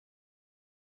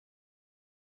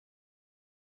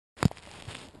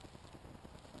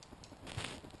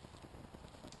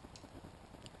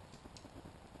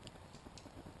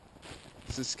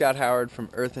is Scott Howard from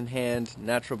Earthen Hand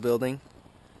Natural Building,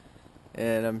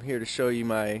 and I'm here to show you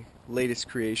my latest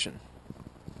creation.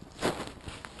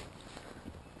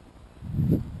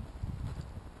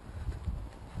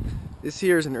 This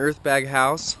here is an earth bag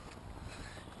house,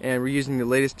 and we're using the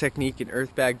latest technique in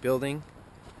earth bag building.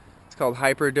 It's called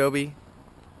Hyper-Adobe.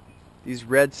 These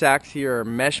red sacks here are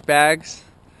mesh bags,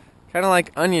 kind of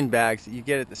like onion bags that you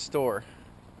get at the store.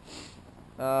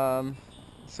 So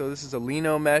this is a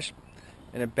lino mesh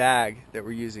and a bag that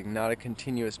we're using, not a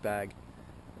continuous bag.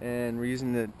 And we're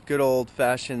using the good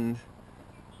old-fashioned,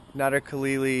 not a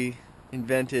Kalili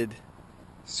invented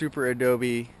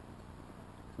Super-Adobe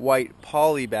white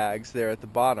poly bags there at the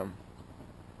bottom.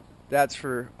 That's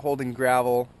for holding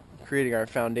gravel, creating our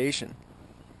foundation.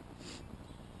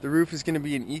 The roof is going to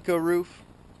be an eco roof,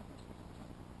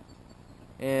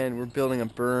 and we're building a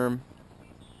berm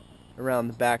around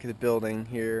the back of the building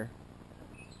here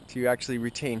to actually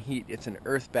retain heat. It's an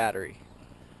earth battery,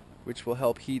 which will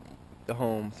help heat the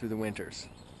home through the winters.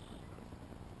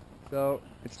 So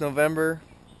it's November,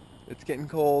 it's getting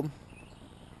cold,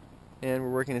 and we're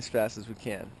working as fast as we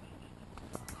can.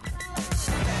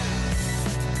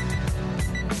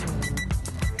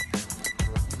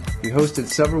 We hosted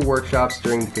several workshops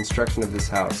during the construction of this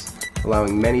house,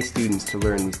 allowing many students to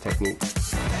learn these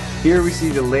techniques. Here we see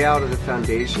the layout of the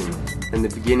foundation and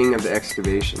the beginning of the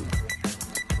excavation.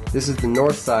 This is the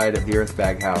north side of the earth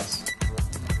bag house.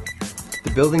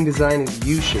 The building design is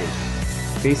U-shaped,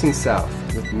 facing south,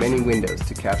 with many windows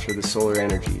to capture the solar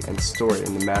energy and store it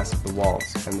in the mass of the walls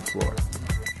and the floor.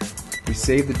 We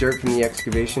save the dirt from the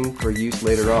excavation for use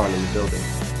later on in the building.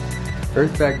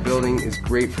 Earth bag building is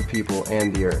great for people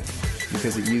and the earth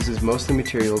because it uses most of the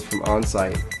materials from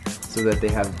on-site so that they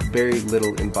have very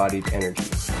little embodied energy.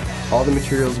 All the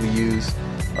materials we use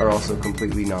are also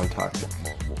completely non-toxic.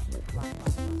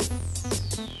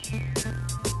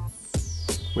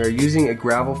 We are using a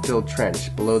gravel-filled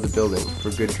trench below the building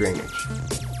for good drainage.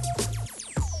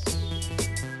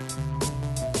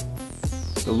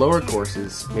 The lower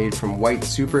courses, made from white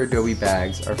Super-Adobe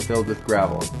bags, are filled with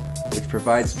gravel, which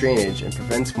provides drainage and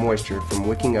prevents moisture from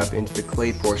wicking up into the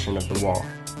clay portion of the wall.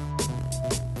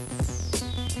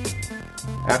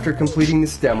 After completing the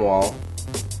stem wall,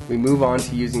 we move on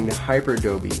to using the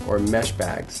Hyper-Adobe or mesh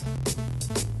bags.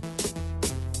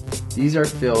 These are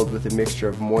filled with a mixture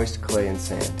of moist clay and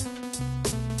sand.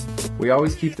 We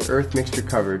always keep the earth mixture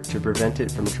covered to prevent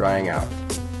it from drying out.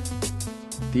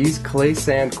 These clay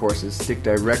sand courses stick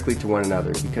directly to one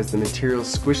another because the material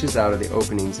squishes out of the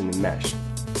openings in the mesh.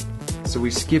 So we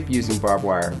skip using barbed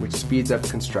wire, which speeds up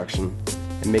construction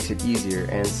and makes it easier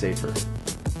and safer.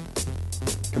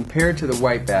 Compared to the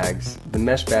white bags, the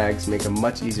mesh bags make a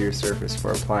much easier surface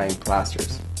for applying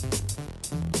plasters.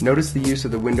 Notice the use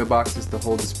of the window boxes to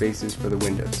hold the spaces for the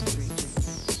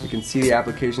windows. You can see the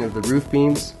application of the roof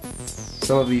beams.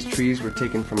 Some of these trees were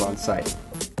taken from on site.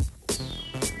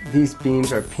 These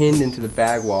beams are pinned into the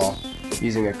bag wall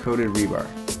using a coated rebar.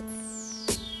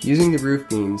 Using the roof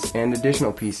beams and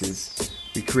additional pieces,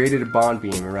 we created a bond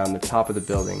beam around the top of the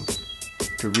building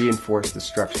to reinforce the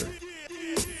structure.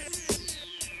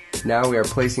 Now we are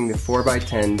placing the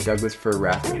 4x10 Douglas fir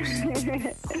rafters.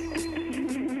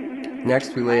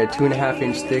 Next, we lay a 2.5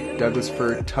 inch thick Douglas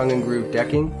fir tongue and groove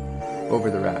decking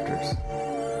over the rafters.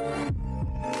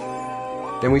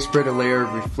 Then we spread a layer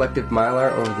of reflective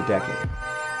mylar over the decking.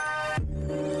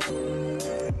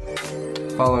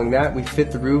 Following that, we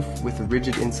fit the roof with a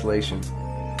rigid insulation.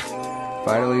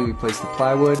 Finally, we place the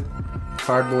plywood,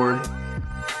 cardboard,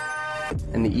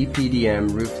 and the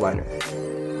EPDM roof liner.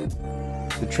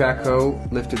 The track hoe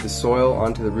lifted the soil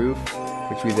onto the roof,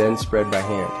 which we then spread by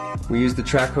hand. We used the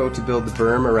track hoe to build the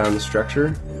berm around the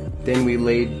structure. Then we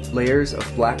laid layers of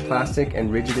black plastic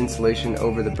and rigid insulation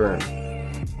over the berm,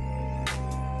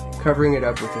 covering it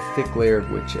up with a thick layer of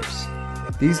wood chips.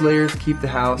 These layers keep the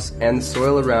house and the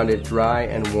soil around it dry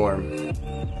and warm,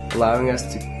 allowing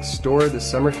us to store the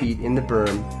summer heat in the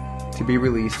berm to be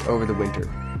released over the winter.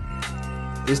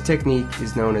 This technique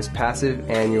is known as passive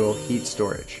annual heat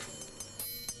storage.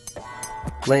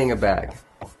 Laying a bag.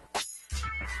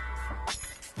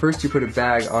 First, you put a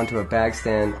bag onto a bag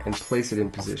stand and place it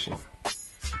in position.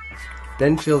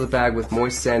 Then fill the bag with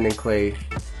moist sand and clay,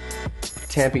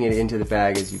 tamping it into the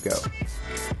bag as you go.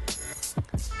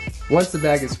 Once the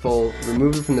bag is full,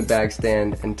 remove it from the bag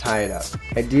stand and tie it up.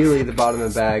 Ideally, the bottom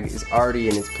of the bag is already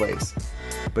in its place,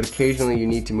 but occasionally you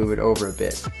need to move it over a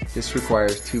bit. This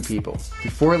requires 2 people.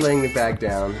 Before laying the bag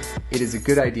down, it is a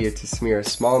good idea to smear a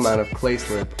small amount of clay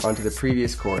slip onto the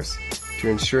previous course to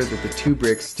ensure that the 2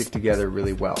 bricks stick together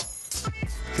really well.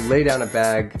 To lay down a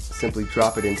bag, simply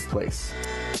drop it into place.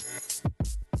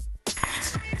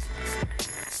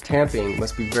 tamping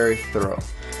must be very thorough.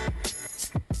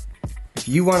 If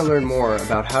you want to learn more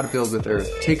about how to build with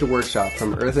earth, take a workshop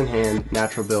from Earthen Hand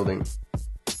Natural Building.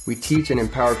 We teach and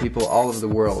empower people all over the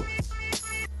world.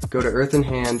 Go to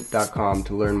earthenhand.com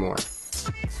to learn more.